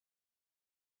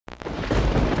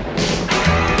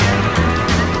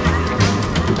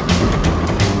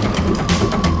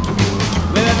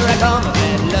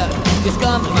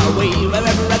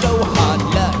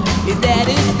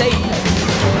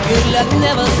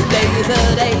this day's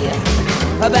the day.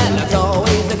 Bad luck's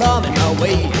always coming my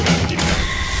way.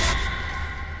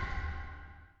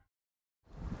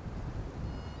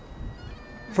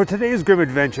 For today's Grimm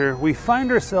adventure, we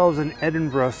find ourselves in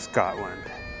Edinburgh, Scotland.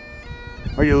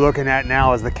 What you're looking at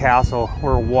now is the castle.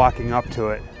 We're walking up to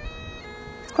it.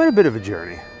 It's quite a bit of a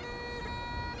journey.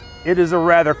 It is a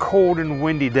rather cold and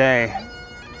windy day.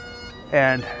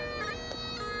 And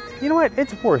you know what?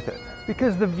 It's worth it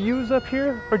because the views up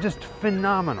here are just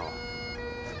phenomenal.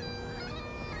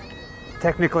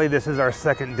 Technically, this is our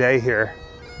second day here,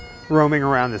 roaming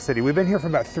around the city. We've been here for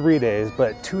about 3 days,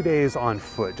 but 2 days on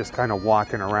foot, just kind of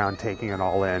walking around, taking it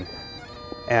all in.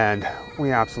 And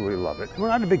we absolutely love it. We're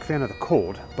not a big fan of the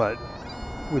cold, but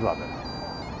we love it.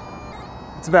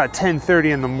 It's about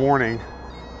 10:30 in the morning,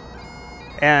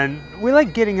 and we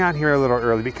like getting out here a little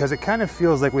early because it kind of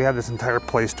feels like we have this entire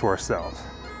place to ourselves.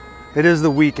 It is the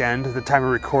weekend at the time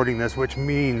of recording this, which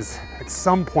means at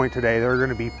some point today there are going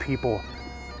to be people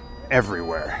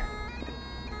everywhere.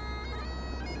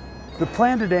 The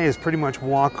plan today is pretty much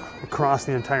walk across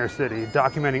the entire city,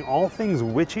 documenting all things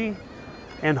witchy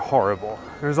and horrible.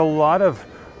 There's a lot of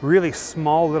really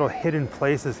small little hidden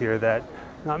places here that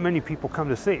not many people come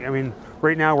to see. I mean,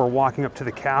 right now we're walking up to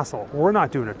the castle. We're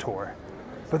not doing a tour,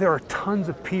 but there are tons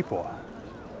of people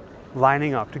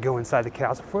lining up to go inside the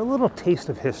castle for a little taste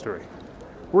of history.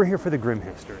 We're here for the Grimm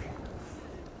history.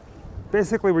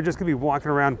 Basically, we're just gonna be walking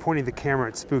around pointing the camera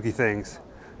at spooky things,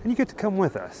 and you get to come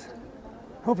with us.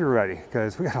 Hope you're ready,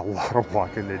 because we got a lot of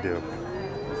walking to do.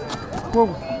 Whoa.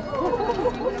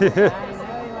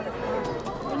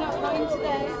 We're not going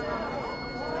today.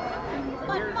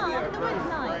 But Mom, the went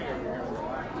night.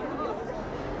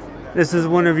 This is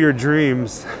one of your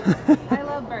dreams. I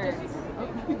love birds.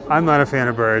 I'm not a fan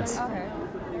of birds, Okay.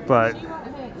 but You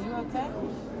okay?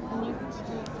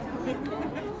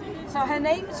 So her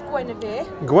name's Guinevere,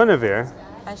 Guinevere.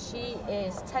 and she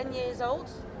is 10 years old,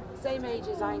 same age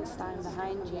as Einstein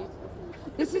behind you.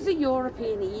 This is a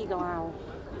European eagle owl.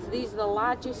 So these are the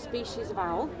largest species of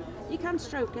owl. You can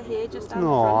stroke her here just down the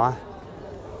Aww.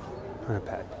 front. I'm a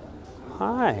pet.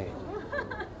 Hi.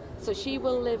 So she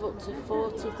will live up to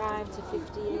 45 to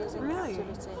 50 years in Really?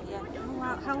 captivity. Yeah. Oh,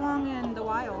 wow. How long in the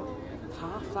wild?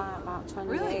 Half that, about 20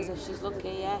 Really? years if she's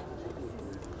lucky, yeah.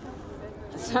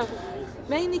 So,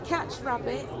 mainly catch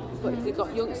rabbit, but if they've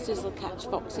got youngsters, they'll catch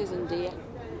foxes and deer.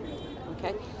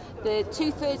 Okay, they're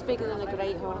 2/3 bigger than a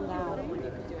great horned owl. And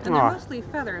they're Aw. mostly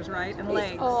feathers, right? And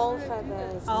legs. It's all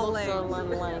feathers, All muscle legs. and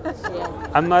legs,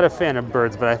 yeah. I'm not a fan of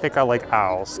birds, but I think I like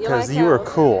owls You because like you are owls?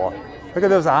 cool. Look at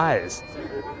those eyes.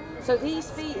 So these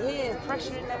feet here,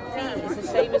 pressure in them feet is the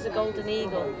same as a golden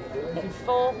eagle at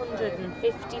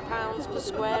 450 pounds per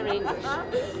square inch.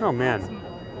 Oh man.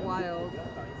 Wild.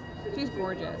 She's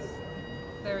gorgeous.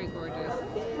 Very gorgeous.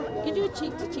 You can do a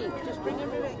cheek to cheek, just bring her a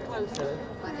bit closer.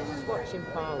 Just watching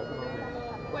Paul at the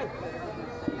moment. Wait.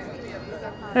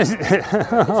 It's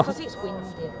because it's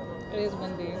windy. It is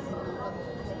windy.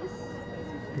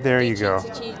 There you go.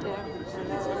 Cheek to cheek there.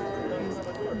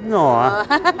 Aw.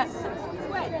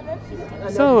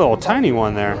 It's a little tiny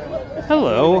one there.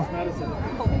 Hello.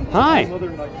 Hi.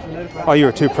 Oh,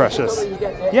 you're too precious.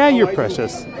 Yeah, you're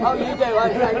precious. Oh, you do?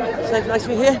 Okay. Nice to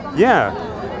be here. Yeah.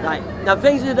 Right. Now,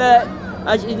 things are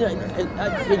as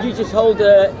you just hold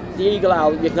the eagle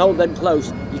owl, you can hold them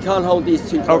close. You can't hold these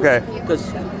too close. Okay. Because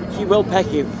she will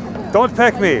peck you. Don't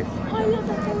peck me.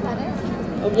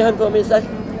 Open your hand for me a sec.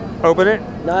 Open it.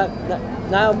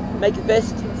 Now make a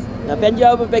fist. Now bend you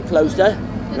over a bit closer.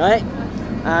 Right?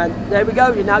 And there we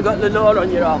go. You now got Lenore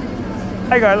on your arm.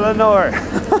 I got Lenore.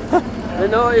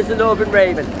 Lenore is the northern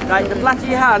raven. Right. The flat of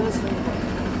your hands.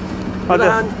 Other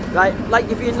hand. Right. Like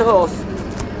you're feeding the horse.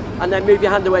 And then move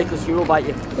your hand away because she will bite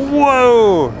you.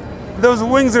 Whoa! Those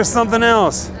wings are something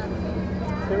else.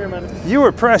 You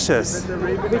were precious.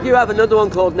 We do have another one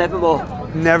called Nevermore.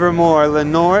 Nevermore,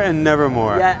 Lenore and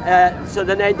Nevermore. Yeah, so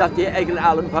they're named after Edgar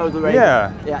Allan Poe the Raven.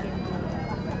 Yeah. Yeah.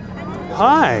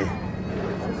 Hi.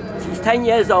 She's 10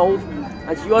 years old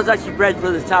and she was actually bred for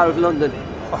the Tower of London.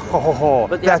 Oh,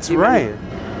 But that's right.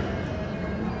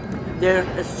 They're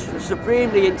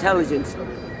supremely intelligent.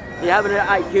 They have an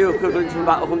IQ equivalent to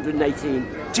about 118.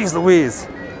 Jeez Louise.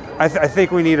 I think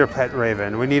we need a pet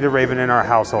raven. We need a raven in our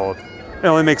household. It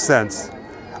only makes sense.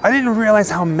 I didn't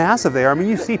realize how massive they are. I mean,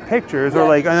 you see pictures or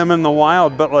like them in the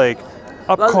wild, but like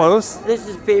up close. This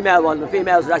is a female one. The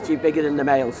females are actually bigger than the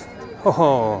males.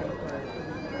 Oh.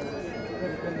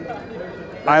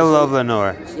 I love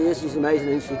Lenore. She's amazing,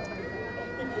 isn't she?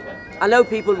 I know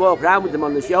people walk around with them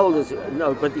on the shoulders,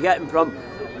 but they get them from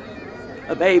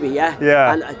a baby, yeah?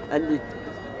 Yeah. And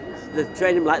they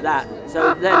train them like that.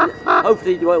 So then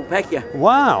hopefully they won't peck you.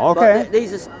 Wow, okay. But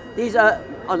these are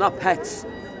not pets.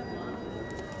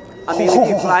 I mean, we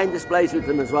do flying displays with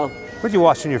them as well. What you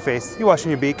washing your face? You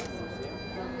washing your beak?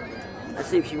 Let's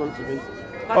see if she wants to drink.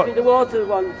 Pass me the water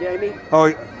one, Jamie.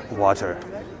 Oh, water.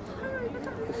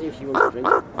 Let's see if she wants to drink.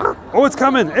 Oh, it's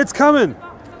coming! It's coming!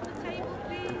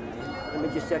 Let me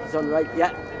just check it's on right.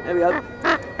 Yeah, there we go.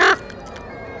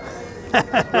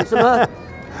 Want some more?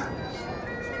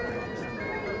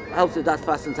 Helps with that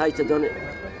fast and tighter, doesn't it?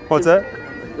 What's that?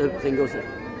 The thing goes in.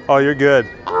 Oh, you're good.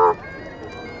 No,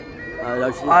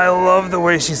 I love the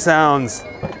way she sounds.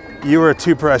 You are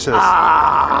too precious.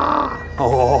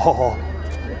 Oh.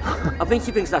 I think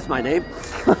she thinks that's my name.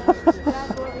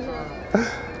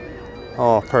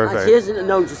 Oh, perfect. And she isn't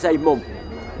known to say mum.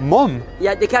 Mum?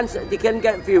 Yeah, they can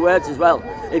get a few words as well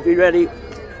if you really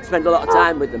spend a lot of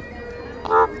time with them.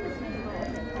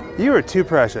 You are too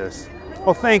precious.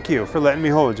 Well, thank you for letting me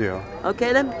hold you.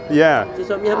 Okay then. Yeah. Just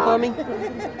open your hand for me.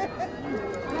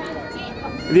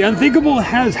 The unthinkable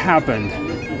has happened.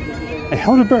 I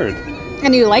held a bird.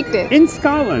 And you liked it. In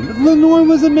Scotland. Lenore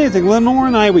was amazing. Lenore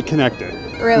and we connected.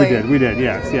 Really? We did,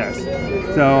 yes.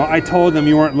 So I told them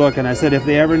you weren't looking. I said if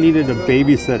they ever needed a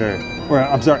babysitter, or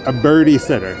I'm sorry, a birdie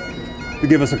sitter, to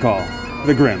give us a call.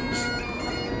 The Grimms.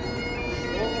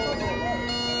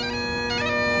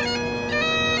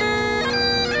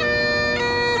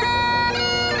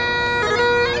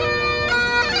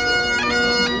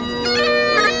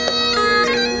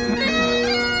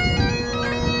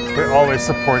 We always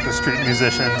support the street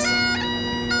musicians.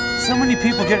 So many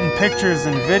people getting pictures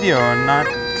and video and not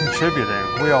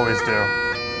contributing. We always do.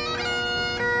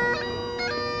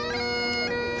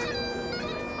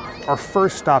 Our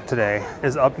first stop today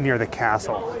is up near the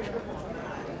castle.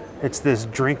 It's this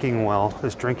drinking well,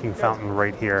 this drinking fountain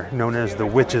right here, known as the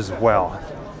Witch's Well.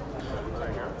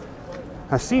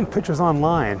 I've seen pictures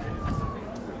online,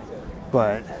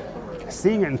 but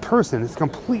seeing it in person, it's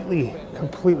completely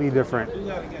different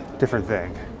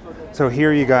thing. So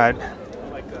here you got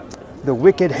the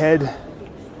wicked head.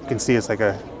 You can see it's like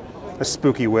a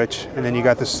spooky witch. And then you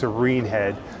got the serene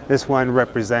head. This one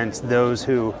represents those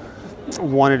who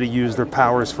wanted to use their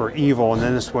powers for evil. And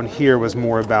then this one here was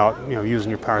more about, you know, using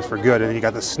your powers for good. And then you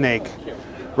got the snake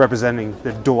representing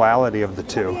the duality of the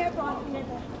two.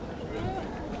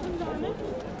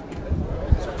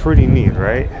 It's pretty neat,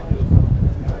 right?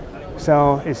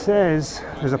 So it says,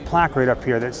 there's a plaque right up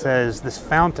here that says this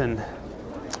fountain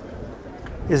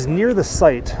is near the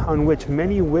site on which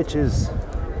many witches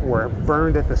were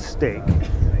burned at the stake.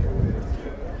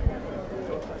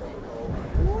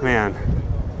 Man,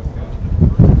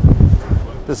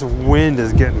 this wind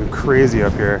is getting crazy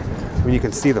up here. I mean, you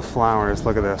can see the flowers.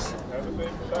 Look at this.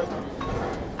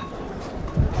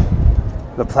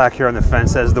 The plaque here on the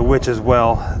fence says the Witch's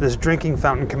Well. This drinking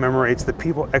fountain commemorates the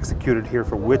people executed here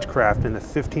for witchcraft in the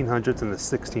 1500s and the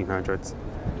 1600s.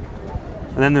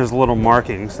 And then there's little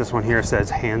markings. This one here says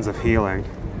Hands of Healing.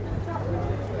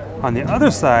 On the other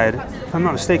side, if I'm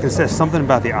not mistaken, it says something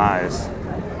about the eyes.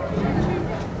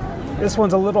 This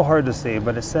one's a little hard to see,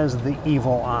 but it says the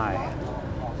Evil Eye.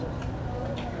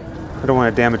 I don't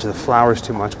want to damage the flowers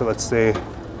too much, but let's see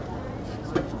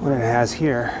what it has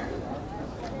here.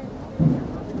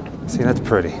 See, that's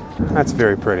pretty. That's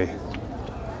very pretty.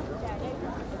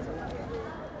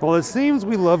 Well, it seems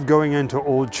we love going into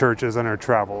old churches on our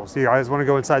travels. You guys want to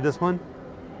go inside this one?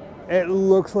 It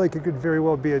looks like it could very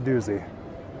well be a doozy.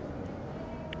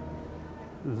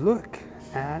 Look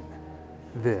at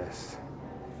this.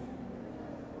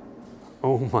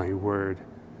 Oh my word.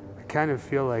 I kind of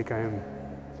feel like I'm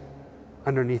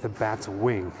underneath a bat's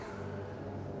wing.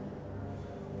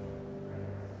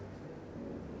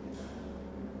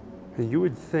 And you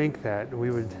would think that we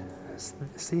would,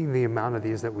 seeing the amount of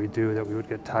these that we do, that we would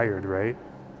get tired, right?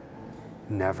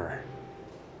 Never.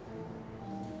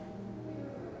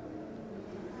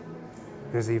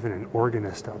 There's even an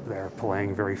organist up there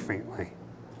playing very faintly.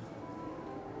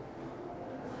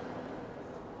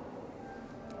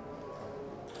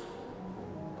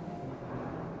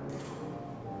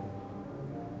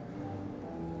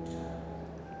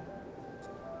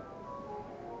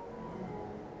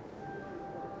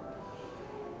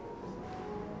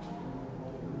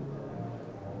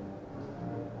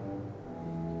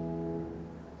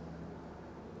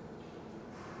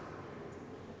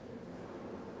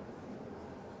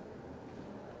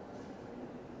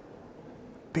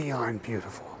 Beyond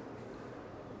beautiful.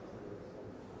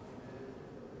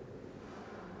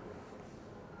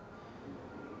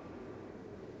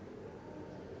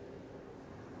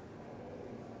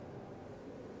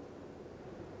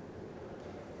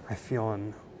 I feel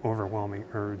an overwhelming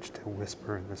urge to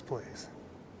whisper in this place.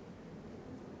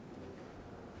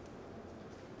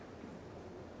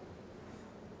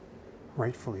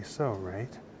 Rightfully so,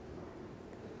 right?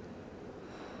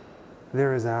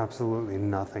 There is absolutely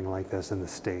nothing like this in the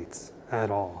States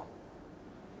at all.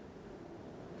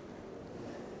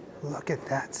 Look at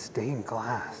that stained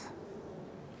glass.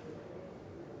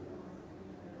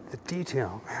 The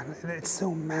detail, man, it's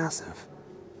so massive.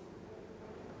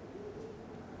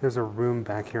 There's a room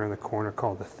back here in the corner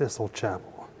called the Thistle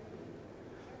Chapel.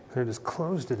 And it is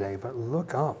closed today, but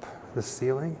look up the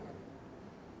ceiling.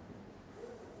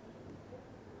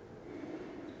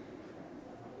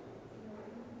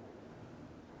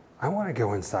 I want to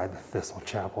go inside the Thistle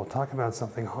Chapel. Talk about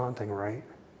something haunting, right?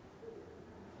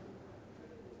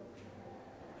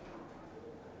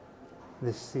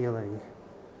 This ceiling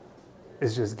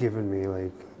is just giving me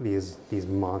like these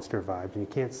monster vibes. And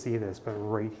you can't see this, but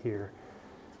right here,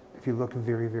 if you look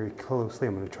very, very closely,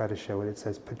 I'm going to try to show it. It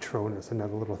says Patronus,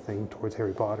 another little thing towards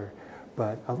Harry Potter.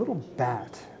 But a little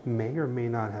bat may or may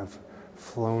not have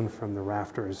flown from the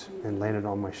rafters and landed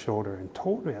on my shoulder and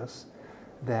told us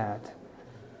that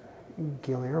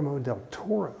Guillermo del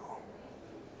Toro,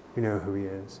 you know who he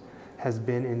is, has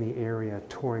been in the area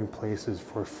touring places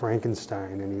for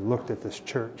Frankenstein, and he looked at this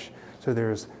church. So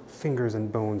there's fingers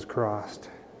and bones crossed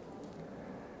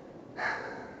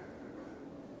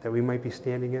that we might be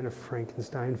standing in a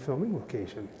Frankenstein filming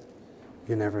location.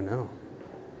 You never know.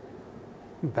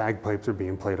 Bagpipes are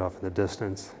being played off in the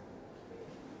distance.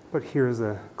 But here's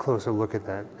a closer look at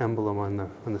that emblem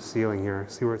on the ceiling here.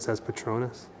 See where it says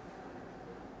Patronus?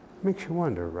 Makes you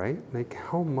wonder, right? Like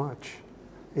how much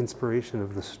inspiration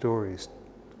of the stories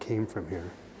came from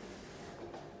here.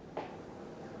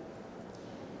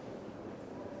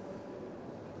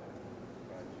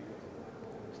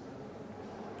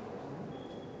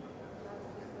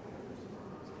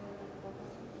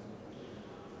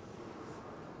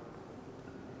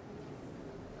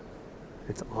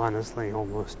 It's honestly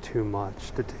almost too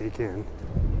much to take in.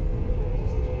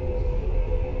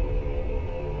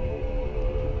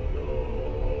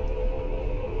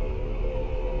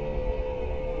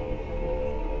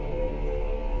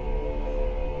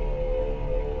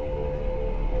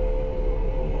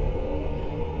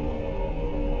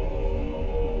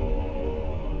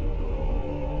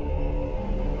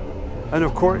 And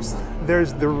of course,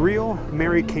 there's the real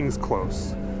Mary King's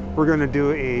Close. We're going to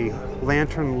do a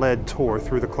lantern-led tour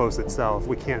through the close itself.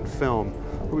 We can't film,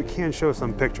 but we can show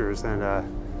some pictures, and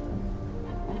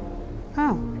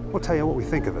we'll tell you what we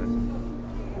think of it.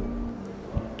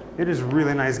 It is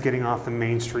really nice getting off the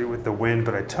main street with the wind,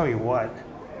 but I tell you what,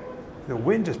 the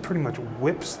wind just pretty much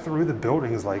whips through the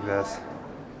buildings like this.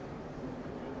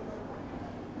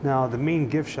 Now, the main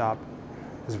gift shop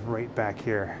is right back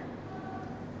here.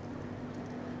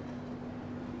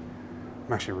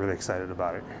 I'm actually really excited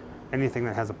about it. Anything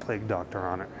that has a plague doctor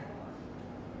on it.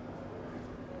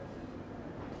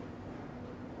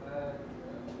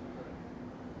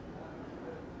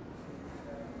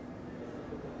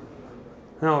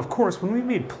 Now, of course, when we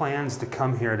made plans to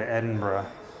come here to Edinburgh,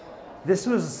 this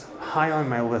was high on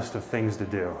my list of things to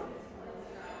do.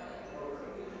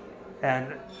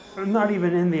 And not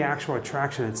even in the actual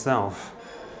attraction itself,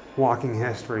 walking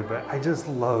history, but I just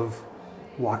love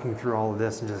walking through all of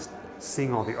this and just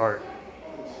seeing all the art.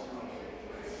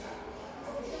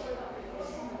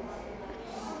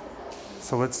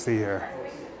 So let's see here.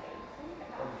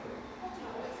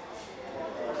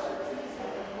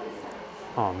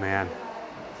 Oh man.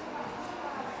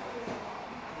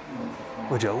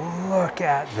 Would you look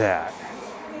at that?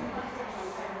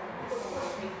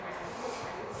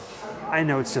 I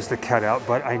know it's just a cutout,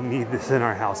 but I need this in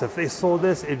our house. If they sold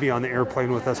this, it'd be on the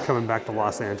airplane with us coming back to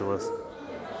Los Angeles.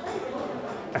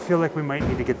 I feel like we might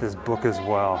need to get this book as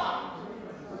well.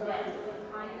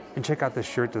 And check out this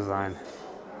shirt design.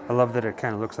 I love that it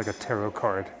kind of looks like a tarot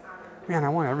card. Man, I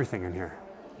want everything in here.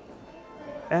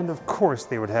 And of course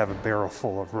they would have a barrel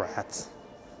full of rats.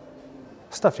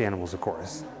 Stuffed animals, of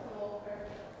course.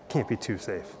 Can't be too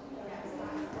safe.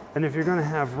 And if you're gonna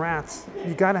have rats,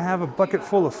 you gotta have a bucket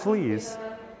full of fleas.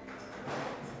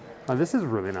 Now this is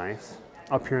really nice.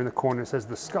 Up here in the corner it says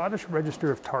the Scottish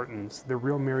Register of Tartans, the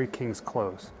real Mary King's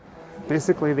Close.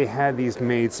 Basically they had these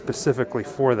made specifically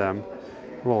for them.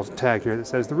 A little tag here that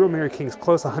says the real Mary King's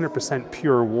Close, 100%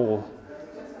 pure wool.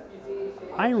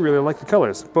 I really like the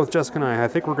colors. Both Jessica and I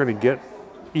think we're gonna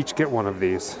each get one of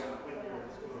these.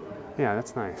 Yeah,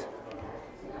 that's nice.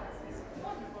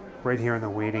 Right here in the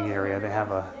waiting area they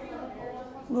have a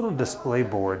little display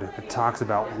board that talks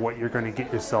about what you're gonna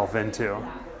get yourself into.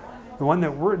 The one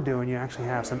that we're doing, you actually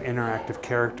have some interactive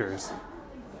characters.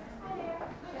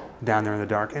 down there in the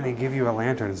dark, and they give you a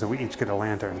lantern, so we each get a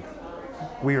lantern.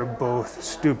 We are both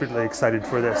stupidly excited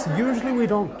for this. Usually we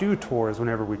don't do tours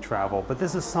whenever we travel, but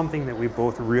this is something that we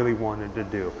both really wanted to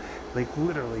do. Like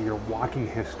literally, you're walking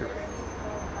history.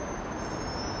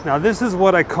 Now this is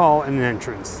what I call an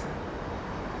entrance.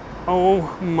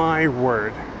 Oh my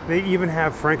word. They even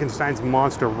have Frankenstein's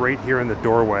monster right here in the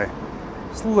doorway.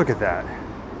 Just look at that.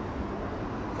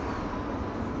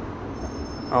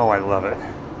 Oh, I love it.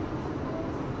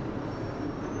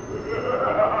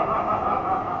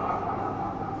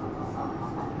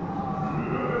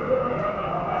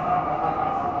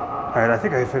 All right, I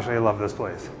think I officially love this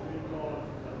place.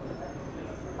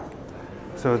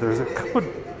 So there's a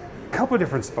couple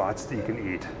different spots that you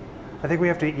can eat. I think we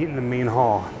have to eat in the main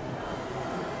hall.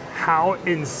 How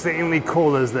insanely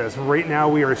cool is this? Right now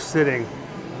we are sitting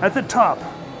at the top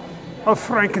of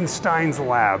Frankenstein's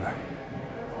lab.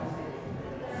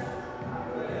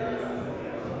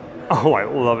 Oh, I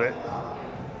love it.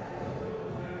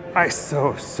 I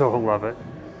so love it.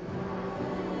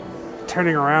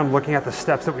 Turning around, looking at the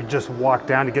steps that we just walked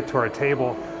down to get to our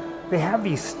table, they have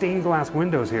these stained glass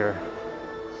windows here.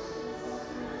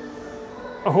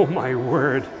 Oh my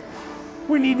word.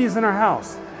 We need these in our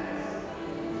house.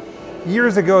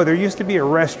 Years ago, there used to be a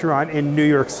restaurant in New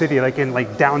York City, like in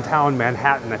downtown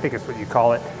Manhattan, I think it's what you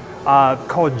call it,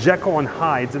 called Jekyll and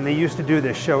Hyde's, and they used to do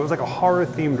this show. It was like a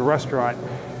horror-themed restaurant,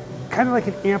 kind of like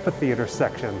an amphitheater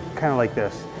section, kind of like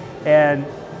this. And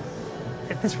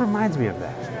this reminds me of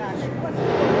that.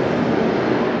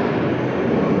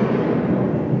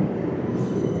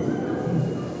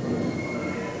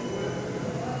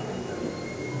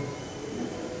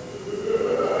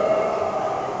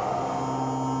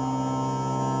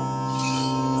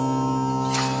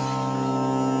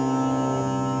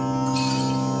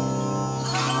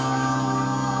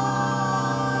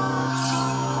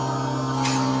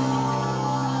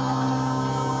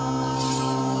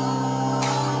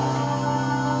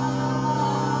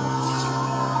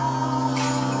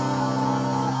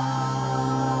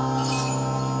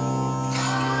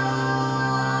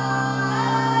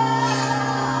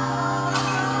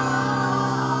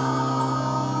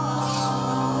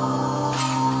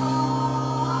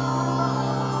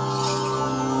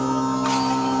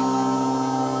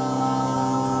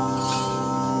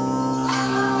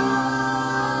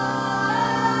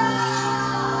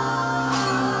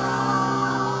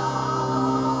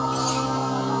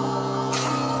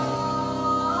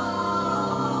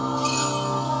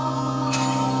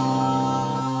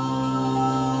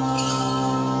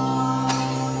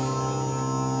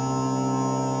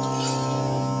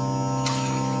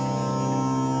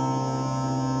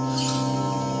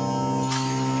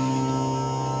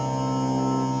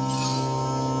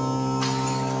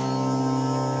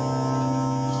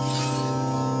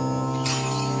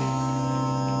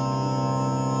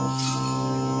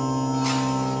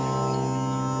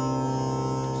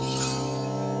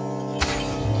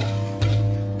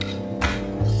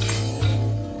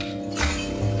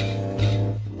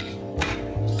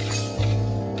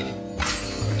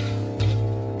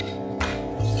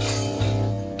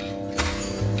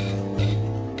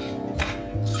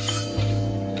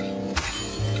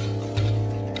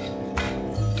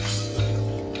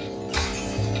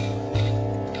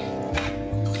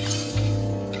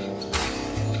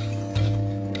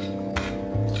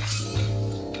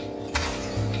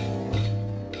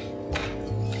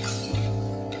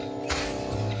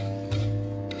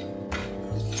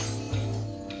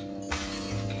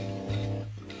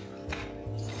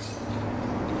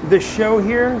 The show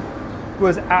here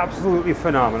was absolutely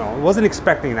phenomenal. I wasn't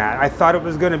expecting that. I thought it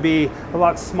was going to be a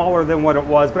lot smaller than what it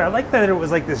was, but I like that it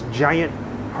was like this giant,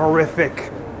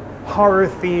 horrific,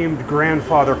 horror-themed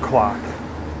grandfather clock.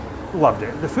 Loved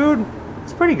it. The food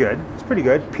is pretty good. It's pretty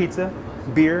good. Pizza,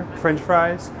 beer, French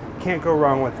fries. Can't go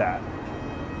wrong with that.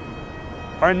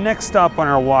 Our next stop on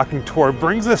our walking tour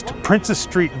brings us to Princess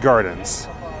Street Gardens.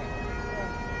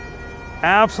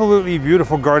 Absolutely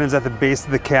beautiful gardens at the base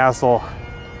of the castle.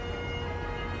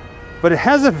 But it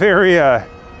has a very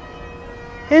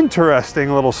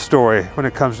interesting little story when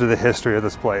it comes to the history of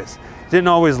this place. It didn't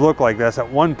always look like this. At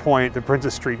one point, the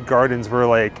Princess Street Gardens were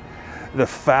like the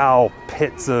foul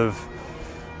pits of,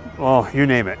 well, you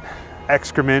name it,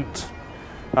 excrement.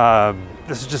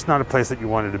 This is just not a place that you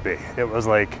wanted to be. It was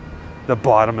like the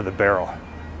bottom of the barrel.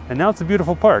 And now it's a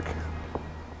beautiful park.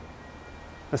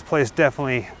 This place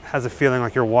definitely has a feeling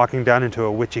like you're walking down into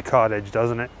a witchy cottage,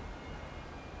 doesn't it?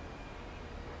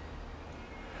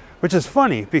 Which is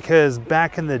funny because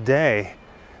back in the day,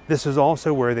 this was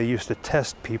also where they used to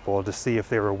test people to see if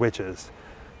they were witches.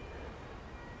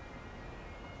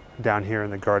 down here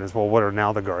in the gardens. Well, what are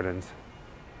now the gardens.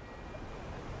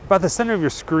 About the center of your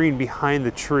screen behind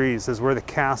the trees is where the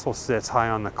castle sits high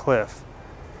on the cliff.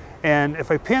 And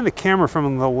if I pan the camera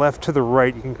from the left to the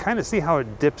right, you can kind of see how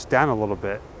it dips down a little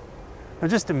bit. Now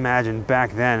just imagine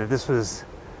back then that this was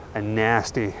a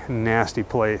nasty, nasty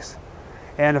place.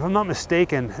 And if I'm not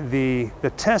mistaken, the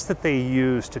test that they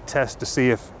used to test to see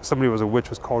if somebody was a witch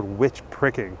was called witch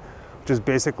pricking, which is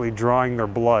basically drawing their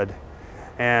blood.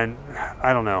 And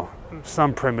I don't know,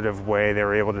 some primitive way they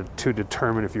were able to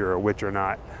determine if you're a witch or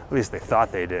not. At least they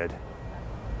thought they did.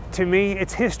 To me,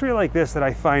 it's history like this that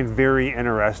I find very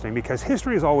interesting, because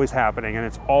history is always happening, and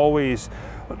it's always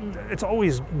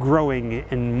growing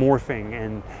and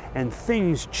morphing, and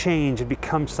things change and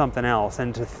become something else.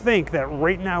 And to think that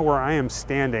right now where I am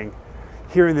standing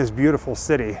here in this beautiful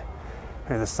city,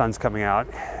 and the sun's coming out,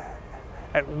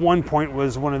 at one point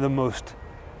was one of the most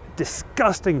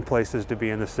disgusting places to be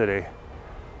in the city.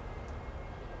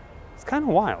 It's kind of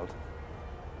wild.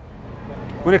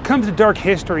 When it comes to dark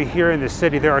history here in the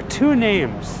city, there are two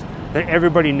names that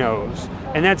everybody knows,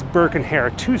 and that's Burke and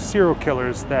Hare, two serial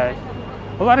killers that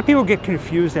a lot of people get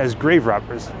confused as grave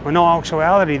robbers, when in all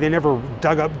actuality they never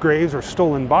dug up graves or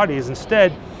stolen bodies.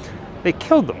 Instead, they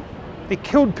killed them. They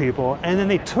killed people, and then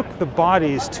they took the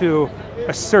bodies to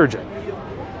a surgeon.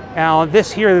 Now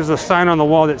this here, there's a sign on the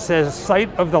wall that says site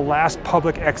of the last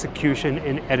public execution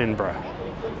in Edinburgh.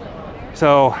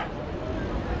 So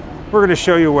we're going to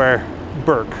show you where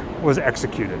Burke was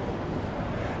executed.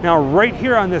 Now right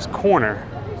here on this corner,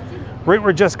 right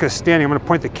where Jessica's standing, I'm going to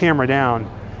point the camera down,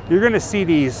 you're going to see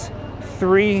these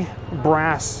 3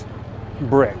 brass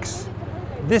bricks.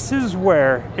 This is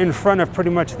where, in front of pretty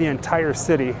much the entire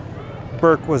city,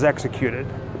 Burke was executed.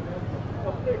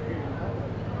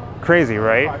 Crazy,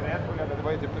 right?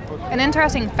 An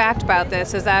interesting fact about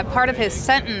this is that part of his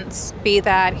sentence be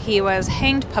that he was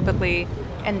hanged publicly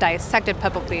and dissected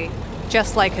publicly,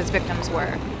 just like his victims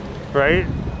were. Right?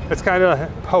 It's kind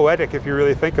of poetic if you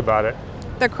really think about it.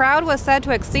 The crowd was said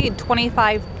to exceed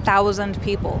 25,000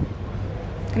 people.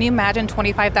 Can you imagine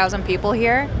 25,000 people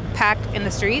here, packed in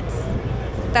the streets?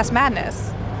 That's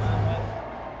madness.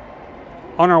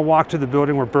 On our walk to the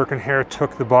building where Burke and Hare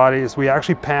took the bodies, we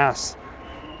actually pass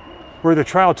where the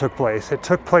trial took place. It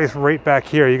took place right back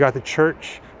here. You got the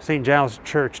church, St. Giles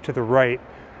Church to the right,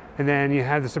 and then you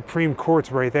had the Supreme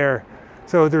Courts right there.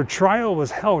 So their trial was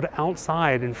held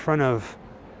outside in front of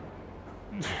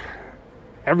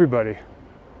everybody.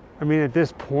 I mean, at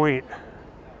this point,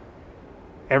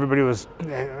 everybody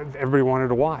wanted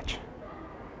to watch.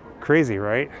 Crazy,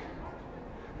 right?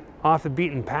 Off the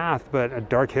beaten path, but a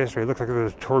dark history. It looks like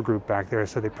there's a tour group back there,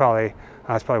 so that's probably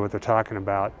what they're talking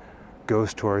about.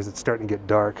 Ghost tours. It's starting to get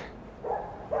dark.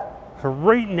 So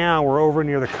right now we're over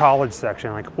near the college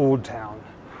section, like Old Town,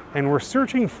 and we're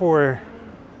searching for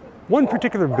one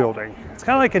particular building. It's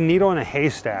kind of like a needle in a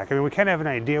haystack. I mean, we kind of have an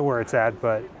idea where it's at,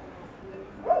 but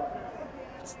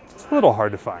it's a little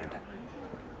hard to find.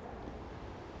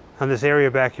 And this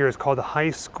area back here is called the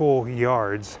High School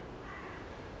Yards.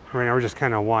 Right now we're just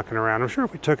kind of walking around. I'm sure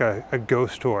if we took a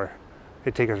ghost tour,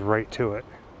 it'd take us right to it.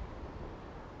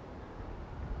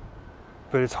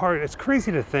 But it's hard, it's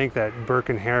crazy to think that Burke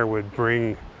and Hare would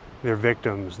bring their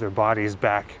victims, their bodies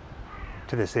back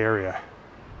to this area.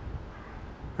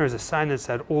 There's a sign that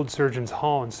said Old Surgeons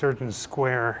Hall, and Surgeons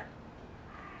Square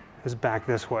is back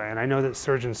this way. And I know that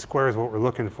Surgeons Square is what we're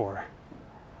looking for.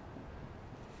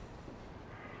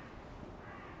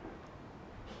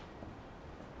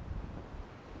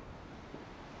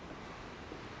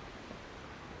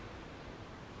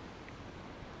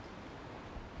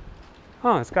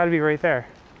 Oh, it's got to be right there.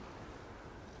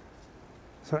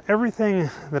 So everything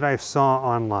that I saw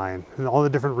online and all the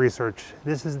different research,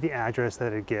 this is the address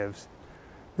that it gives.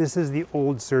 This is the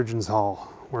Old Surgeons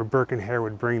Hall, where Burke and Hare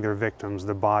would bring their victims,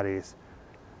 the bodies.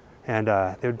 And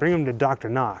they would bring them to Dr.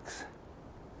 Knox.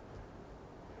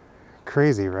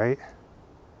 Crazy, right?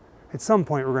 At some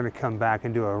point we're going to come back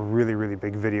and do a really, really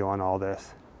big video on all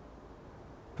this.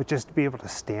 But just to be able to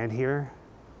stand here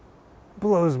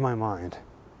blows my mind.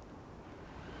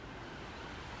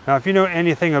 Now, if you know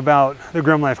anything about the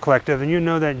Grimm Life Collective, then you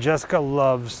know that Jessica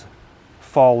loves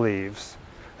fall leaves,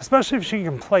 especially if she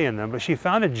can play in them, but she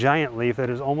found a giant leaf that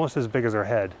is almost as big as her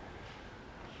head.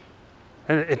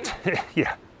 And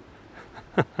yeah.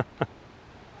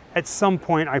 At some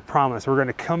point, I promise, we're going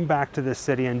to come back to this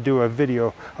city and do a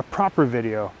video, a proper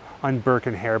video on Burke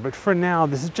and Hare. But for now,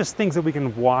 this is just things that we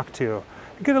can walk to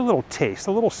and get a little taste,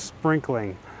 a little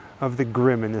sprinkling of the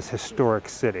Grimm in this historic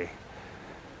city.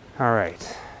 All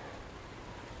right.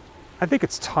 I think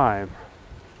it's time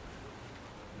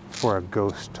for a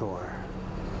ghost tour.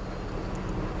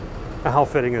 Now, how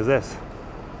fitting is this?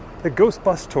 The Ghost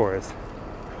Bus Tours.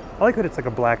 I like that it's like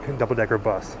a black double-decker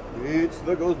bus. It's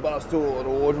the Ghost Bus Tour,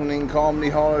 award-winning comedy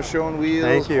horror show on wheels.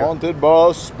 Thank you. Haunted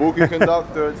bus, spooky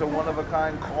conductor. It's a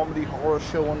one-of-a-kind comedy horror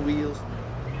show on wheels.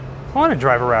 I want to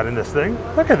drive around in this thing.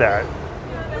 Look at that.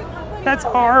 That's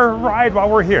our ride while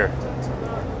we're here.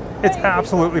 It's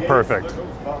absolutely perfect.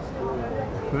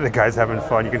 The guy's having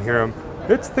fun. You can hear him.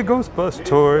 It's the Ghost Bus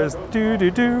Tours.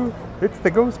 Do-do-do. It's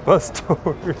the Ghost Bus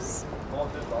Tours.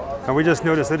 And we just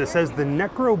noticed that it says the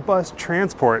Necro Bus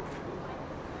Transport.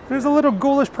 There's a little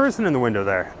ghoulish person in the window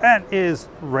there. That is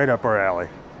right up our alley.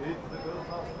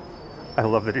 I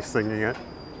love that he's singing it.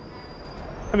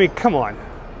 I mean, come on.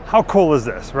 How cool is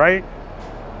this, right?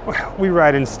 We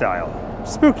ride in style.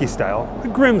 Spooky style.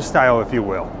 Grimm style, if you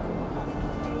will.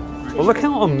 Well, look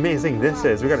how amazing this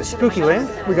is. We got a spooky lamp.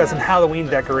 We got some Halloween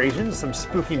decorations, some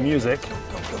spooky music.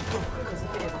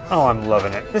 Oh, I'm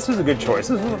loving it. This was a good choice.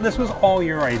 This was all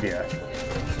your idea.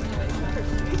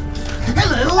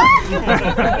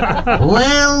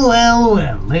 Hello!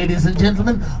 Well, ladies and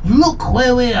gentlemen, look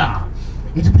where we are.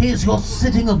 It appears you're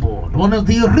sitting aboard one of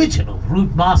the original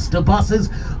Route Master buses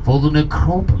for the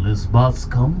Necropolis Bus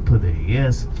Company,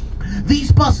 yes.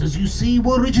 These buses, you see,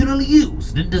 were originally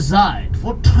used and designed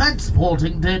for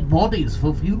transporting dead bodies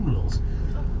for funerals.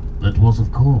 That was,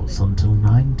 of course, until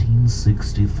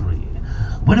 1963,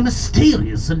 when a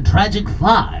mysterious and tragic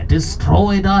fire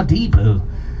destroyed our depot.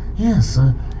 Yes,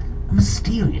 a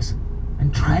mysterious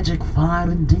and tragic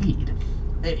fire indeed.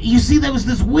 You see, there was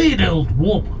this weird old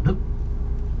woman.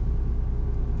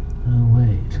 Oh,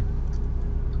 wait.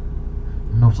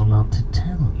 Not allowed to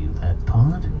tell you that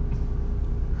part.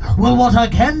 Well, what I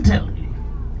can tell you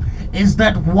is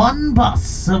that one bus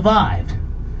survived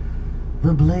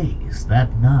the blaze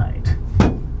that night.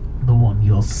 The one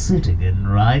you're sitting in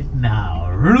right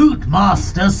now. Route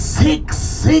Master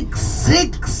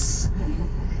 666!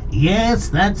 Yes,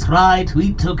 that's right.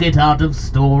 We took it out of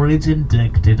storage and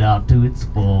decked it out to its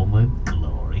former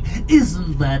glory.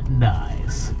 Isn't that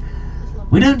nice?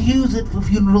 We don't use it for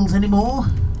funerals anymore.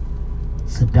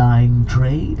 It's a dying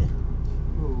trade.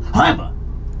 However,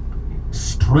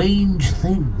 strange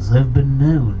things have been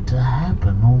known to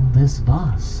happen on this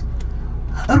bus.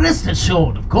 Rest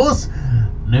assured, of course,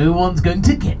 no one's going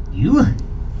to get you.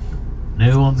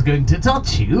 No one's going to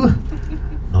touch you.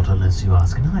 Not unless you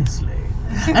ask nicely.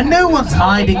 And no one's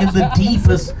hiding in the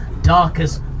deepest,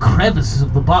 darkest crevices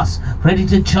of the bus, ready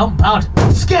to jump out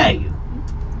and scare you.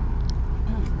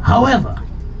 However,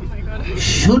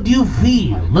 should you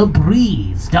feel a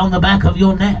breeze down the back of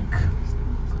your neck,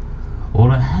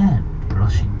 or a hand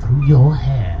brushing through your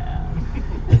hair,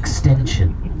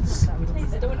 extensions,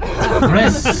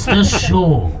 rest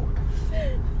assured,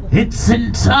 it's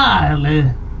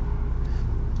entirely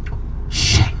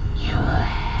genuine.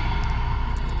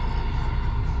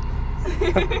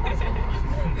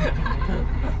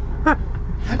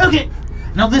 Okay,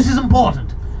 now this is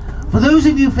important. For those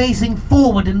of you facing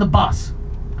forward in the bus,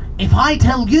 if I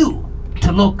tell you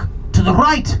to look to the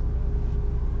right,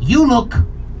 you look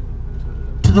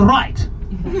to the right.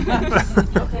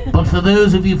 But for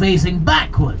those of you facing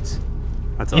backwards,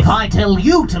 if I tell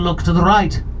you to look to the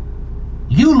right,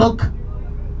 you look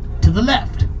to the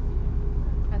left.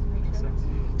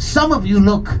 Some of you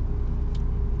look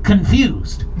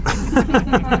confused.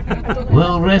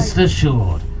 Well, rest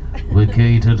assured, we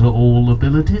cater to all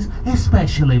abilities,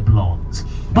 especially blondes.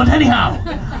 But anyhow,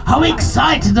 how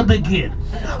excited to begin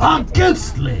our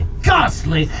ghostly,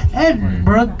 ghastly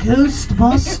Edinburgh Ghost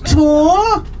Bus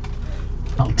Tour?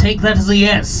 I'll take that as a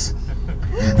yes.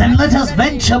 Then let us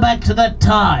venture back to that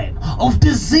time of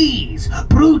disease,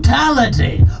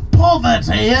 brutality,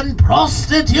 poverty, and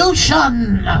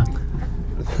prostitution.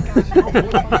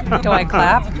 Do I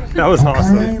clap? That was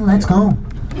awesome. Okay, let's go.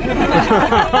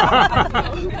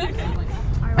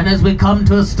 And as we come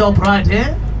to a stop right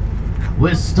here,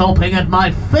 we're stopping at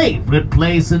my favorite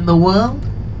place in the world,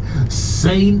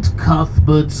 St.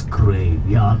 Cuthbert's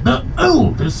Graveyard, the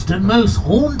oldest and most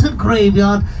haunted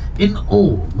graveyard in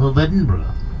all of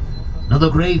Edinburgh. Now, the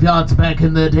graveyards back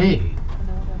in the day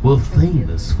were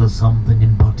famous for something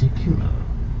in particular.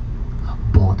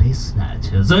 Body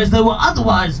snatchers, or as they were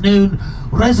otherwise known,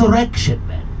 resurrection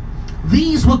men.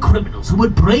 These were criminals who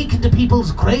would break into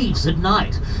people's graves at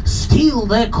night, steal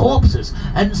their corpses,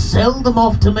 and sell them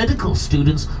off to medical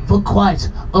students for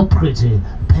quite a pretty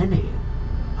penny.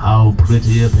 How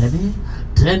pretty a penny?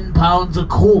 £10 a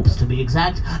corpse, to be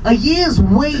exact. A year's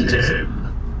wages.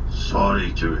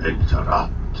 Sorry to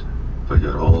interrupt, but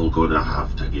you're all gonna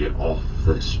have to get off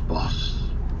this bus.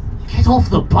 Get off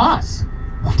the bus?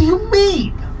 What do you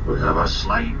mean? We have a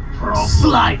slight problem.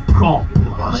 Slight problem?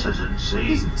 The bus isn't safe.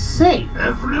 Isn't safe?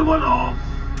 Everyone off.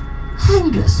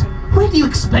 Angus, where do you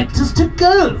expect us to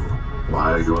go?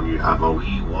 Why don't you have a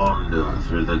wee wander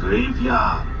through the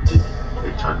graveyard?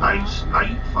 It's a nice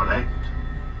night for it.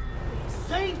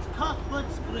 St.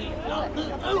 Cuthbert's Graveyard,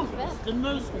 the oldest and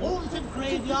most haunted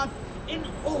graveyard in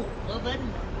all of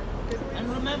Edinburgh. And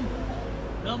remember,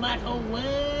 no matter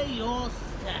where you're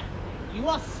standing, you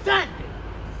are standing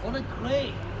on a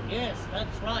grave. Yes,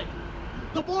 that's right.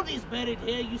 The bodies buried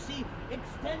here, you see,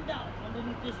 extend out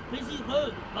underneath this busy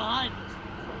road behind us.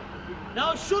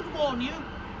 Now, I should warn you,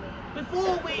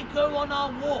 before we go on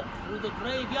our walk through the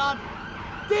graveyard,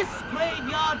 this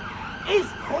graveyard is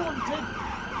haunted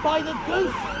by the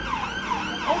ghost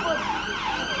of a...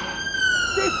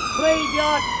 This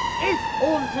graveyard is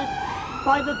haunted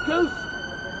by the ghost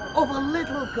of a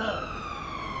little girl.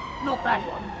 Not that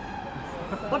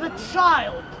one, but a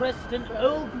child dressed in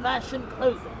old-fashioned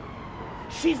clothing.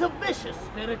 She's a vicious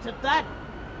spirit at that.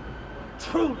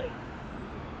 Truly,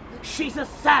 she's a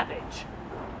savage.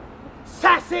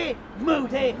 Sassy,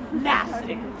 moody,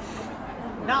 nasty.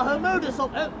 Now her modus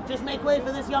of... Oh, just make way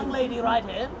for this young lady right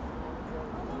here.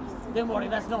 Don't worry,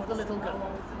 that's not the little girl.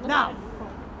 Now,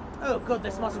 oh good,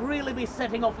 this must really be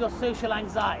setting off your social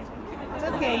anxiety. It's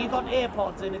okay, you got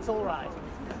AirPods in, it's all right.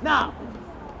 Now,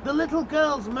 the little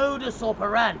girl's modus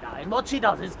operandi, and what she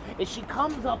does is she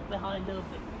comes up behind her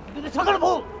with a tug and a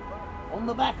pull on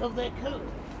the back of their coat.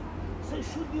 So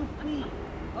should you feel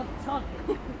a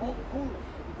tugging or pulling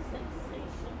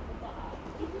sensation from behind,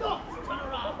 do not turn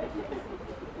around.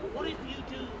 Or if you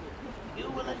do, you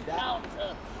will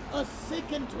encounter a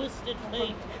sick and twisted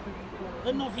fate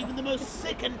that not even the most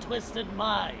sick and twisted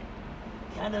mind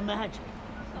can imagine.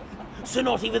 So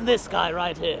not even this guy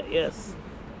right here, yes.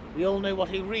 We all know what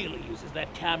he really uses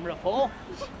that camera for.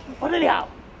 But anyhow,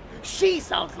 she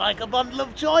sounds like a bundle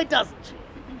of joy, doesn't she?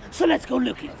 So let's go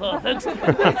looking for her, folks.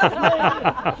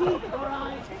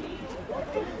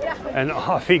 And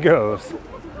off he goes.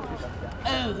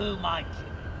 Oh, who might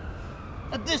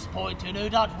you? At this point, you're no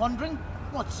doubt wondering,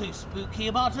 what's so spooky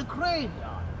about a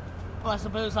graveyard? Well, I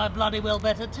suppose I bloody well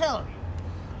better tell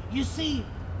you. You see,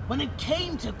 when it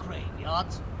came to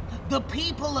graveyards, the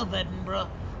people of Edinburgh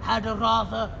had a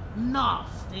rather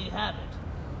nasty habit.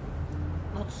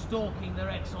 Not stalking their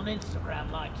ex on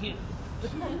Instagram like you.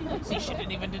 See, she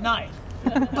didn't even deny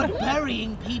it. But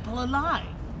burying people alive.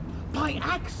 By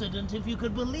accident, if you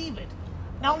could believe it.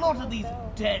 Now, a lot of these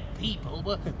dead people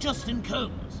were just in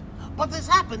comas. But this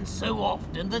happens so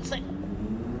often that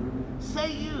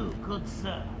say you, good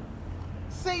sir,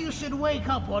 say you should wake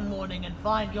up one morning and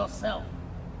find yourself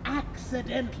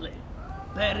accidentally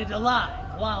buried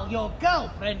alive while your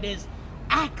girlfriend is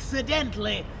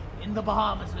accidentally in the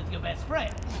Bahamas with your best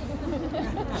friend.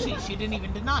 She didn't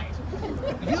even deny it.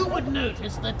 You would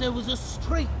notice that there was a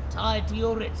string tied to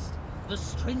your wrist. The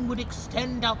string would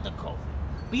extend out the coffin,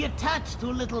 be attached to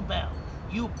a little bell.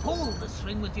 You pull the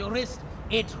string with your wrist,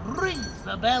 it rings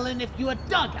the bell, and if you were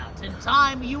dug out in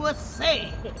time, you were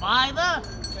saved by the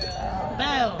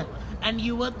bell. And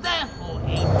you were therefore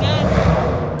a dead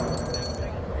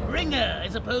ringer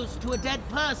as opposed to a dead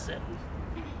person.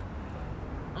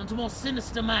 On to more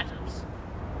sinister matters.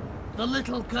 The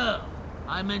little girl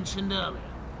I mentioned earlier.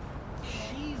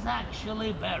 She's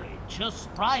actually buried just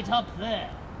right up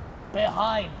there,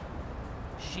 behind.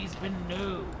 She's been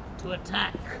known to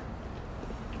attack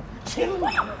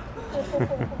children,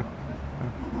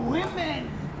 women,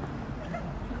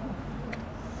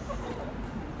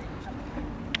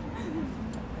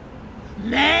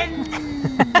 men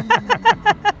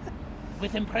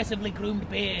with impressively groomed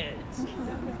beards.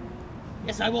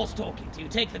 Yes, I was talking to you.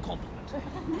 Take the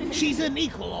compliment. She's an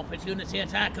equal opportunity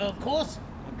attacker, of course.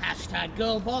 Hashtag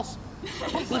girl boss.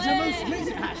 But her most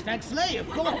recent hashtag slay, of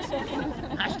course.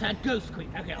 Hashtag ghost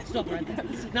queen. Okay, I'll stop right there.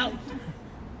 Now,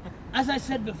 as I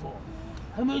said before,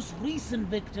 her most recent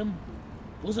victim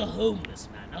was a homeless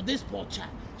man. Now, this poor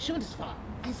chap, she went as far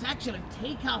as actually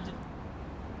take out an...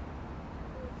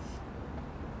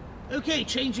 Okay,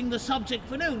 changing the subject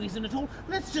for no reason at all.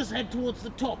 Let's just head towards the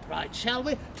top right, shall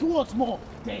we? Towards more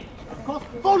danger, of course.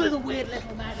 Follow the weird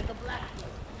little man in the black.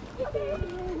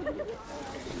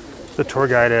 The tour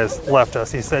guide has left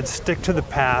us. He said, stick to the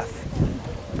path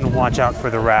and watch out for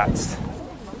the rats.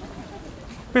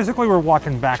 Basically, we're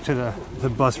walking back to the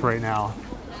bus right now.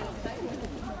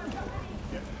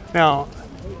 Now,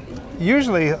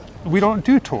 usually we don't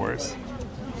do tours.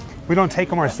 We don't take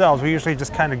them ourselves. We usually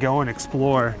just kind of go and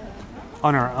explore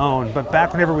on our own. But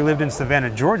back whenever we lived in Savannah,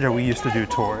 Georgia, we used to do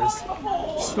tours.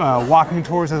 Walking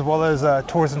tours as well as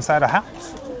tours inside a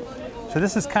house. So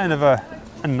this is kind of a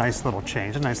a nice little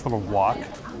change, a nice little walk.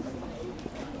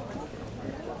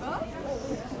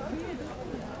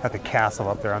 At the castle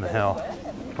up there on the hill.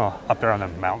 Oh, up there on the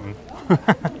mountain.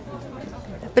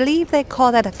 I believe they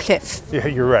call that a cliff. Yeah,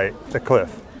 you're right. The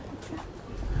cliff.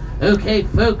 Okay,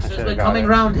 folks, as we're coming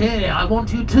round here, I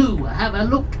want you to have a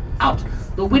look out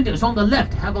the windows on the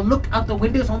left. Have a look out the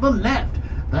windows on the left.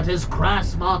 That is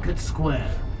Grassmarket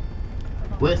Square,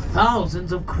 where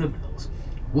thousands of criminals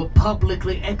were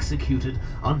publicly executed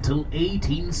until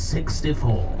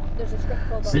 1864.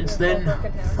 Since then,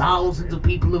 thousands of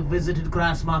people who've visited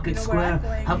Grassmarket Square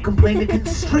have complained a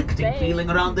constricting feeling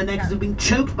around their necks of being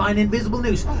choked by an invisible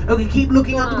noose. Okay, keep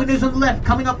looking out the windows on the left.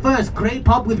 Coming up first, grey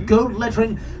pub with gold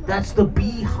lettering. That's the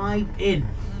Beehive Inn,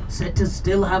 said to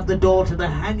still have the door to the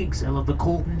hanging cell of the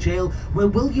Corton jail where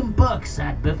William Burke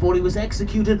sat before he was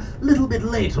executed a little bit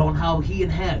later on how he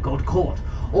and Hare got caught.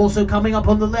 Also coming up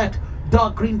on the left,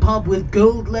 dark green pub with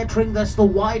gold lettering, that's the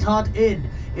White Hart Inn,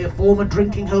 a former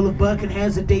drinking hole of Burke and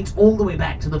Hare's that dates all the way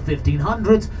back to the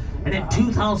 1500s, and in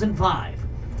 2005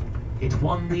 it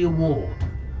won the award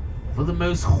for the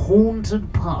most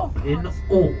haunted pub in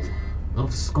all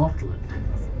of Scotland.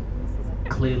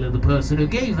 Clearly the person who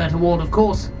gave that award, of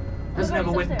course, has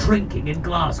never went drinking in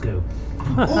Glasgow.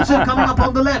 Also coming up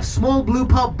on the left, small blue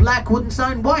pub, black wooden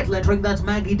sign, white lettering, that's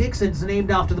Maggie Dixon's,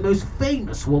 named after the most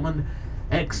famous woman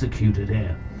executed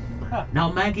here.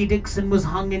 Now, Maggie Dixon was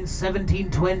hung in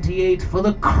 1728 for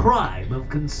the crime of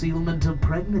concealment of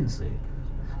pregnancy,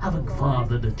 having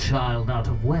fathered a child out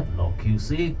of wedlock, you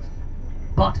see.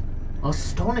 But,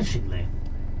 astonishingly,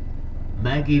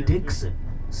 Maggie Dixon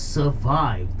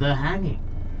survived the hanging,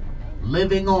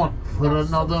 living on for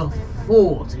another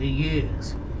 40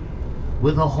 years,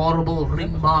 with a horrible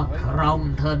ring mark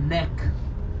around her neck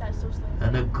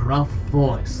and a gruff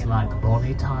voice like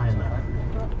Bonnie Tyler.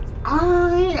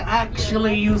 I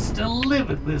actually used to live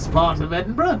in this part of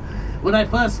Edinburgh when I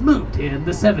first moved here in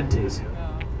the 70s.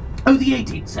 Oh, the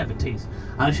 1870s,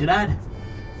 I should add.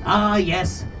 Ah,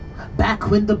 yes,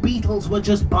 back when the Beatles were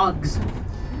just bugs,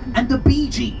 and the Bee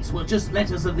Gees were just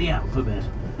letters of the alphabet.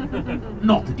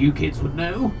 Not that you kids would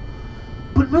know.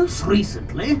 But most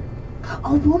recently,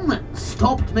 a woman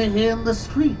stopped me here in the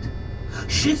street.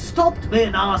 She stopped me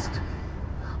and asked,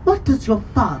 "What does your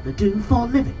father do for a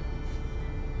living?"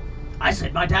 I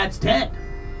said, "My dad's dead."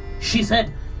 She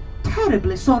said,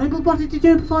 "Terribly sorry, but what did he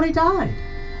do before he died?"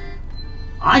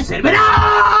 I said, "But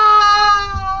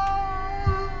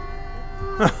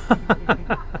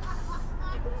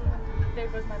There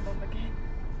goes my mum again.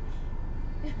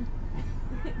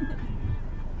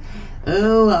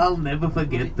 Oh, I'll never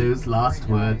forget those last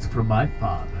words from my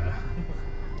father.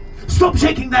 Stop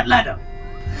shaking that ladder!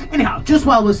 Anyhow, just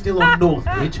while we're still on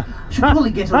Northbridge, I should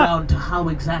probably get around to how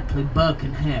exactly Burke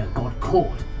and Hare got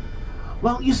caught.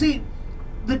 Well, you see,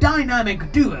 the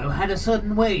dynamic duo had a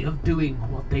certain way of doing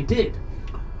what they did.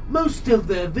 Most of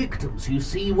their victims, you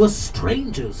see, were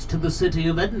strangers to the city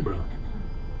of Edinburgh.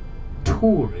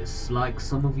 Tourists like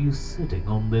some of you sitting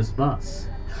on this bus.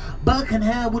 Burke and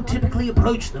Hare would typically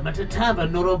approach them at a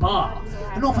tavern or a bar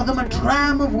and offer them a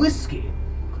dram of whiskey.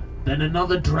 Then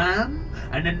another dram,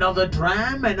 and another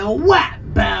dram, and a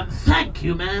wham, bam, thank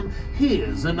you, ma'am,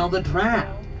 here's another dram.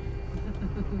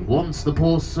 Once the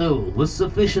poor soul was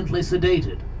sufficiently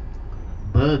sedated,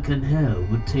 Burke and Hare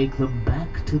would take them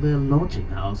back to their lodging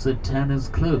house at Tanner's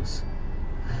Close,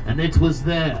 and it was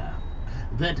there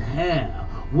that Hare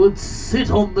would sit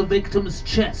on the victim's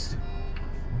chest.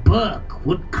 Burke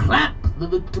would clamp the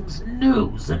victim's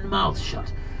nose and mouth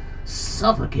shut,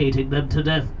 suffocating them to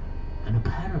death, and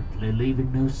apparently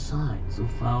leaving no signs of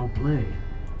foul play.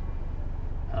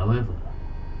 However,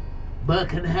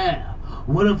 Burke and Hare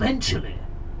were eventually,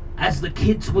 as the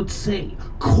kids would say,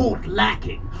 caught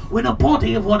lacking when a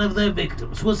body of one of their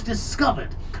victims was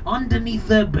discovered underneath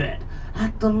their bed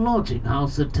at the lodging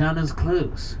house at Tanner's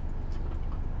Close.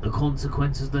 The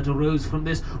consequences that arose from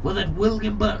this were that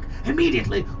William Burke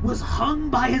immediately was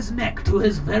hung by his neck to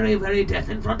his very, very death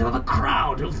in front of a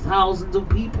crowd of thousands of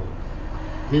people.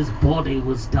 His body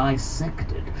was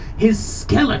dissected. His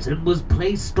skeleton was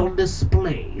placed on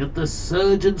display at the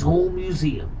Surgeons' Hall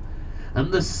Museum,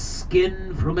 and the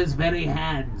skin from his very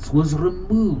hands was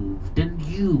removed and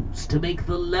used to make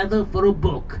the leather for a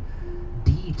book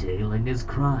detailing his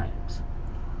crimes.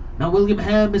 Now, William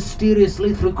Hare,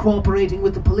 mysteriously, through cooperating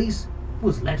with the police,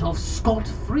 was let off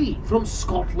scot-free from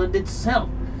Scotland itself.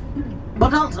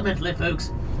 But ultimately, folks,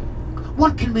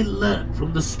 what can we learn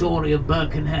from the story of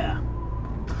Burke and Hare?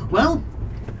 Well,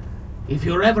 if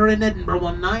you're ever in Edinburgh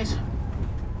one night,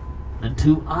 and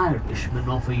two Irishmen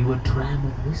offer you a dram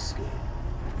of whiskey,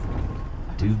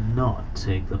 do not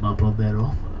take them up on their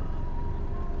offer.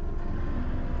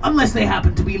 Unless they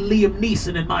happen to be Liam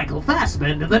Neeson and Michael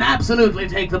Fassbender, then absolutely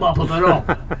take them up on their own.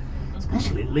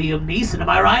 Especially Liam Neeson, am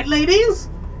I right, ladies?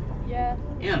 Yeah.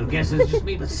 Yeah, I guess it's just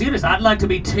me, but seriously, I'd like to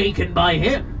be taken by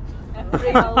him.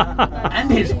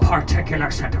 And his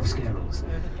particular set of skills.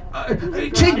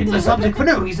 Changing the subject for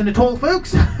no reason at all,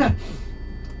 folks.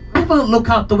 Have a look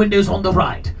out the windows on the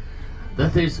right.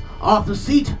 That is Arthur's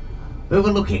Seat,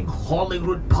 overlooking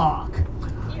Hollywood Park.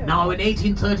 Now, in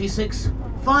 1836,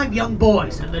 5 young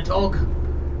boys and their dog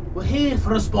were here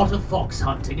for a spot of fox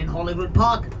hunting in Hollywood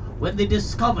Park when they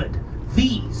discovered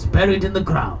these buried in the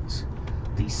grounds.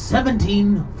 These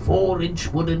 17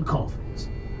 4-inch wooden coffins,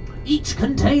 each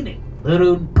containing their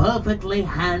own perfectly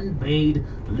handmade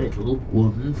little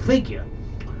wooden figure.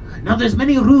 Now, there's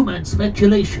many rumor and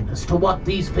speculation as to what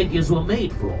these figures were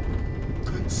made for.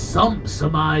 Some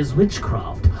surmise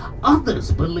witchcraft,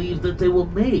 others believe that they were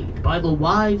made by the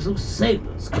wives of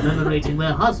sailors commemorating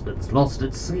their husbands lost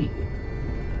at sea.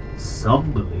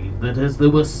 Some believe that as there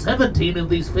were 17 of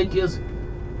these figures,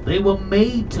 they were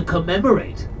made to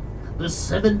commemorate the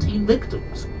 17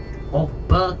 victims of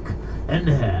Burke and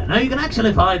Hare. Now, you can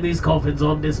actually find these coffins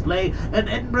on display at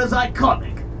Edinburgh's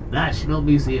iconic National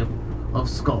Museum of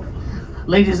Scotland.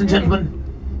 Ladies and gentlemen,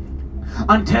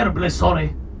 I'm terribly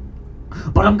sorry,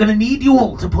 but I'm gonna need you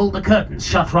all to pull the curtains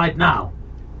shut right now.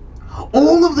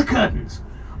 All of the curtains,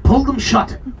 pull them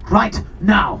shut right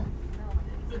now.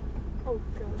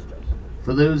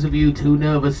 For those of you too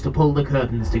nervous to pull the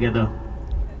curtains together,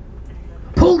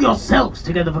 pull yourselves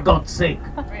together, for God's sake.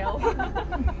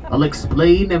 I'll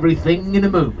explain everything in a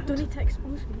moment. Don't need to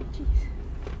expose me, jeez.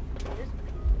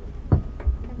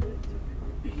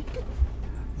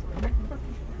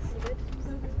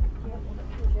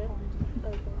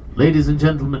 Ladies and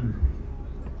gentlemen,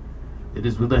 it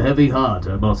is with a heavy heart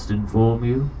I must inform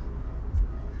you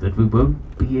that we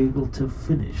won't be able to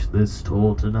finish this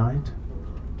tour tonight.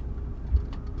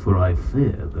 For I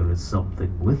fear there is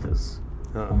something with us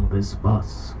on this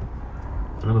bus.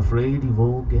 And I'm afraid you've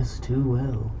all guessed too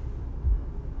well.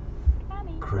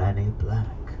 Granny Black.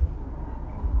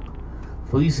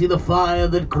 For you see, the fire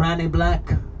that Granny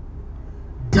Black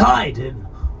died in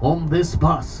on this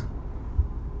bus,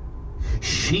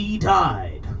 she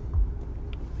died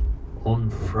on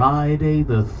Friday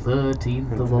the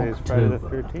 13th of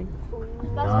October.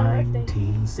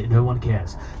 No one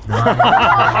cares.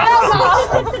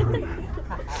 1963.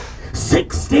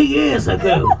 60 years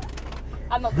ago,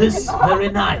 this very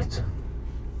night.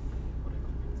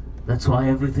 That's why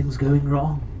everything's going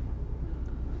wrong.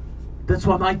 That's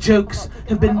why my jokes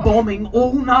have been bombing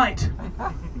all night.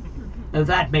 Oh,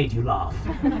 that made you laugh.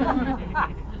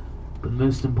 But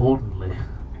most importantly,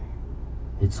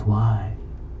 it's why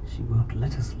she won't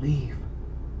let us leave.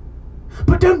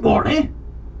 But don't worry.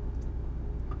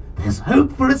 There's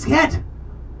hope for us yet.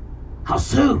 How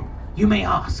so, you may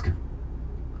ask?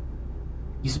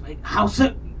 How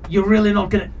so? You're really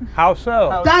not gonna... How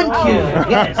so? Thank you,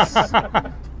 yes.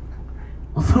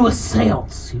 Well, through a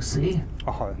seance, you see.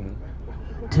 Oh,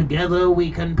 Together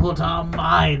we can put our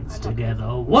minds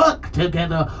together, work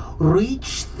together,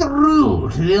 reach through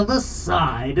to the other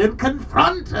side and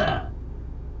confront her.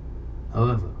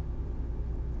 However,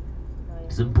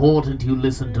 it's important you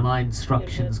listen to my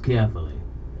instructions carefully,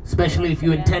 especially if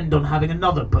you intend on having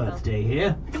another birthday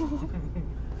here.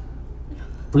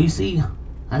 For you see,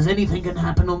 as anything can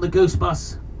happen on the ghost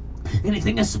bus,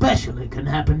 anything especially can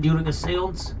happen during a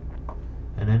seance,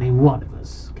 and any one of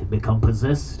us can become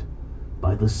possessed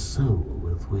by the soul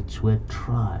with which we're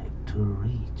trying to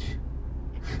reach.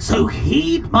 So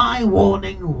heed my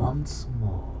warning once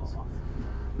more.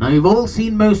 Now, you've all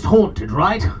seen Most Haunted,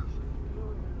 right?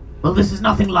 Well, this is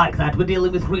nothing like that. We're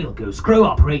dealing with real ghosts. Grow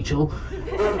up, Rachel.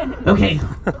 Okay,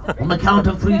 on the count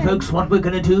of 3, folks, what we're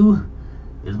gonna do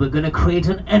is we're gonna create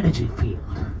an energy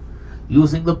field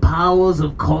using the powers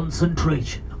of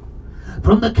concentration.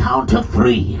 From the count of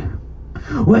 3,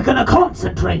 we're gonna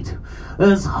concentrate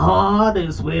as hard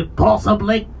as we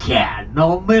possibly can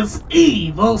on this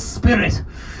evil spirit.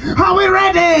 Are we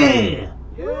ready?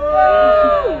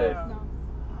 Yes!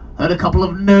 Heard a couple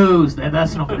of no's there,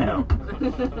 that's not gonna help.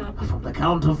 From the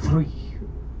count of 3.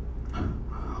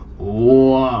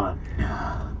 1,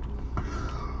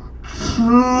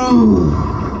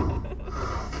 2,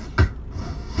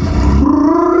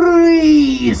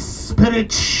 3.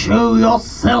 Spirit, show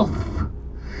yourself.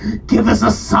 Give us a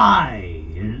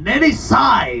sign. Any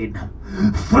sign.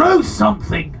 Throw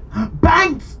something.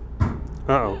 Bang.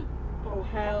 uh-oh. Oh,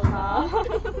 hell no.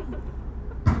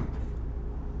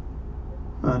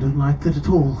 I don't like that at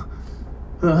all.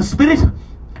 Spirit,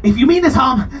 if you mean this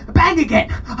harm, bang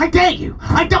again. I dare you.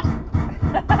 I don't...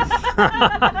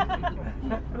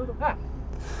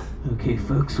 Okay,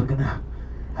 folks, we're gonna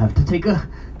have to take a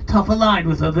tougher line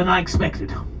with her than I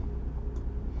expected.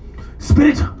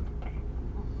 Spirit!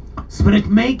 Spirit,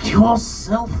 make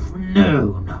yourself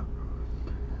known.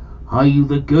 Are you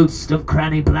the ghost of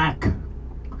Granny Black?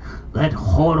 That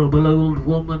horrible old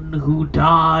woman who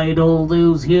died all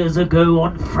those years ago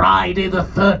on Friday the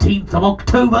 13th of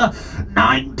October,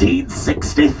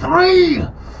 1963?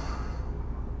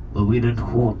 But we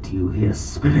don't want you here,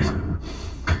 Spirit.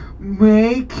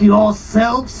 Make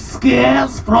yourself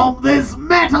scarce from this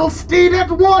metal steed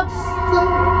at once!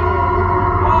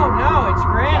 Oh no, it's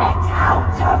Granny.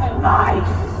 Out of my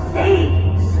seat!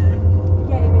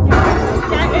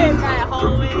 Get him there,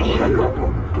 Holy.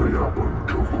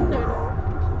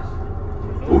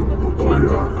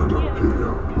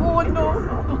 Oh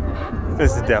no.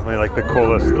 This is definitely like the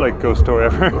coolest like ghost story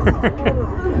ever.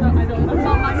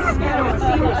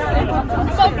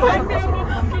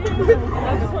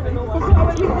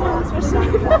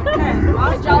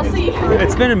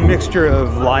 It's been a mixture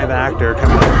of live actor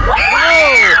coming up.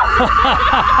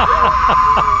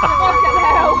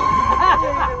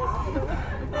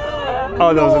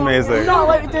 Oh, that was amazing. Not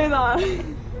let me do that.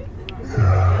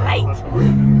 Right.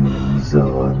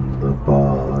 On the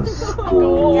bus,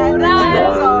 going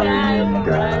round and round,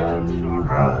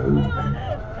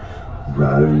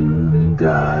 round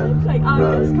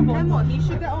and round, He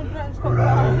should get on Britain's Got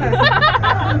round.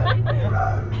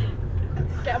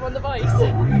 Get him on the voice.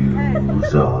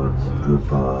 Wheels on the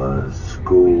bus,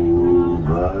 go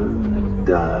round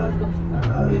and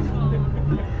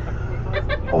round,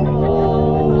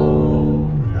 all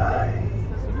night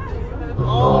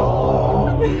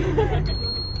long.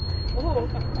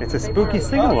 It's a spooky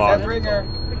sing-along.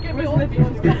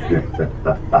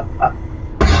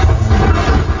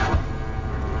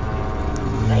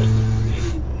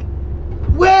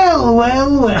 Well,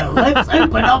 well, well, let's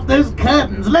open up those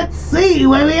curtains. Let's see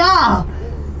where we are.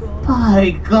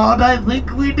 By God, I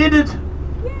think we did it.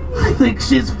 I think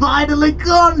she's finally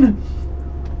gone.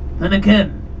 Then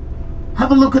again,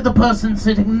 have a look at the person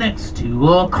sitting next to you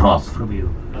or across from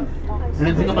you.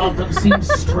 Anything about them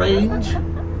seems strange?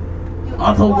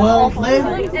 Otherworldly?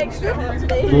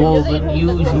 More than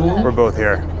usual? We're both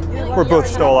here. We're both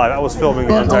still alive. I was filming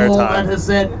the entire all time. that has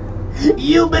said,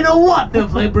 you've been a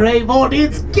wonderfully brave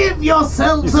audience. Give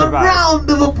yourselves You a survived. round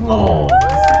of applause.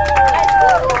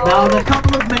 Now in a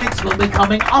couple of minutes we'll be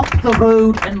coming up the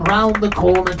road and round the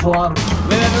corner to our...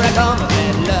 Wherever I come,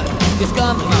 bad luck is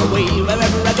coming my way.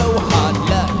 Wherever I go, hard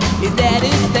luck is there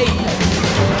to stay.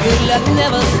 Good luck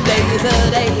never stays a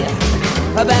day.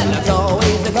 A bad luck's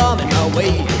always a